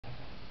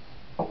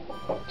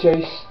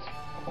Cześć,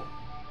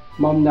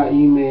 mam na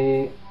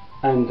imię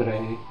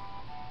Andrzej.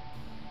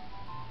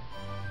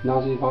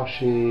 Nazywa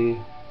się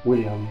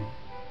William.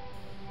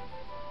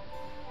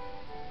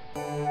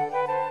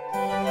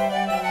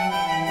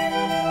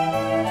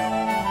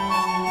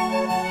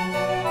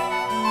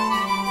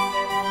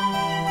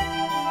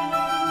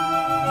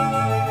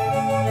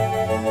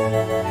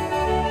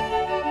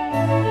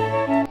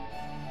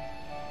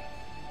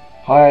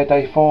 Hi,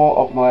 day 4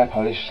 of my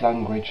Polish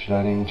language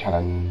learning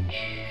challenge.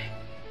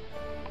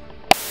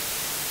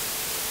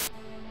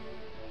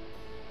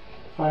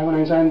 Hi, my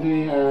name's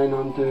Andy and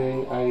I'm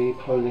doing a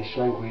Polish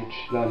language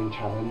learning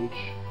challenge.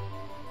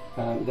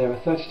 There are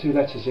 32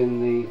 letters in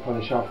the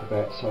Polish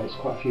alphabet, so it's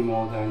quite a few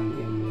more than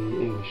in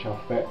the English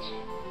alphabet,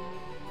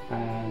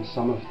 and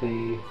some of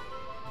the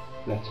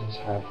letters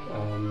have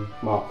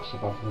marks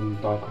above them,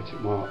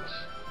 diacritic marks,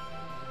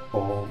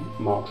 or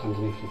marks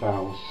underneath the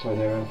vowels, so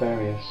there are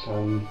various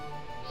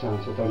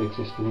sounds that don't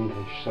exist in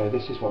English, so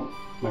this is what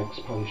makes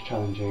Polish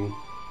challenging.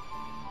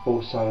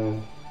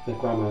 Also, the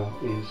grammar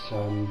is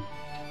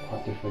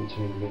quite different to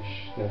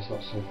English. There's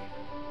lots of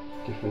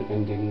different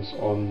endings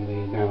on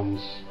the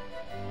nouns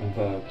and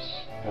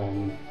verbs,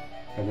 and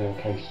there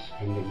are case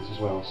endings as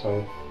well.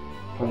 So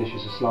Polish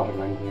is a Slavic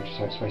language,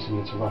 so it's very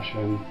similar to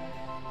Russian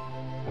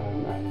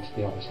and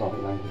the other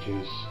Slavic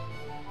languages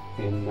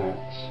in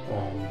that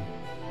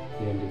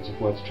the endings of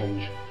words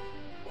change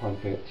quite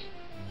a bit.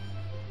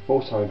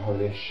 Also in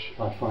Polish,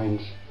 I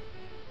find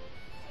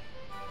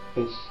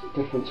it's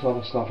different to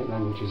other Slavic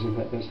languages in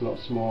that there's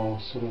lots more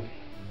sort of,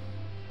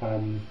 I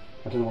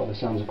don't know what the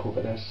sounds are called,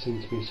 but there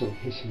seem to be sort of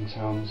hissing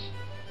sounds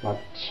like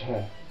ch,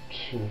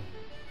 ch,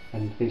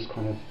 and these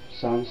kind of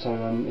sounds, so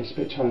it's a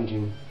bit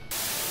challenging.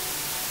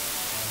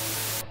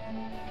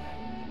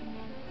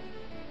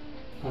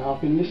 I've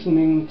been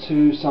listening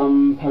to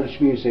some Polish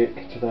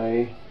music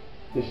today.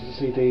 This is a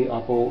CD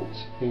I bought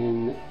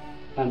in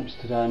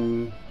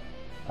Amsterdam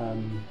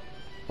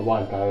a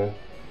while ago,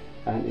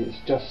 and it's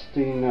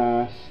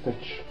Justyna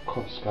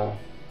Steczkowska.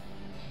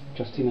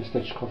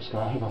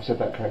 I hope I've said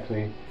that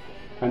correctly.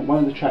 And one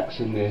of the tracks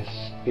in this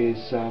is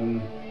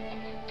sounds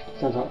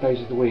like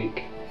Days of the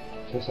Week.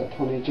 So it's like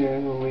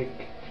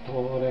Poniedziałek,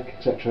 Wtorek,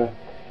 etc.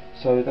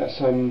 So that's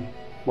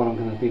what I'm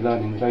going to be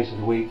learning, the days of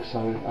the week.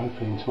 So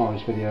hopefully in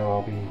tomorrow's video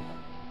I'll be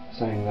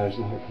saying those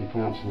and hopefully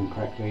pronouncing them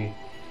correctly.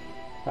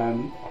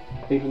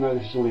 Even though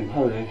this is all in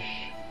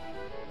Polish,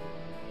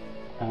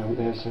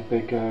 there's a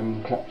big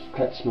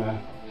klezmer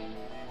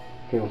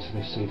feel to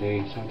this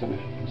CD, so I don't know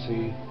if you can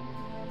see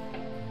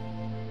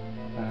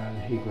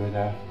Hebrew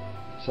there.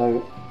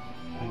 So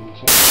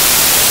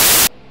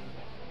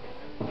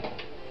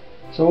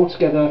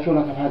altogether I feel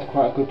like I've had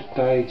quite a good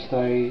day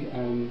today.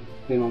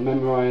 Been on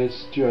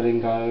Memrise,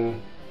 Duolingo,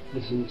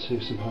 listened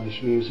to some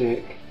Polish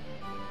music,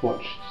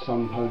 watched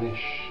some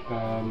Polish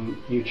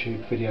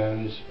YouTube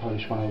videos,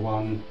 Polish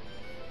 101,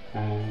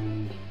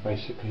 and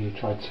basically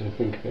tried to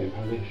think of it in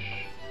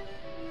Polish.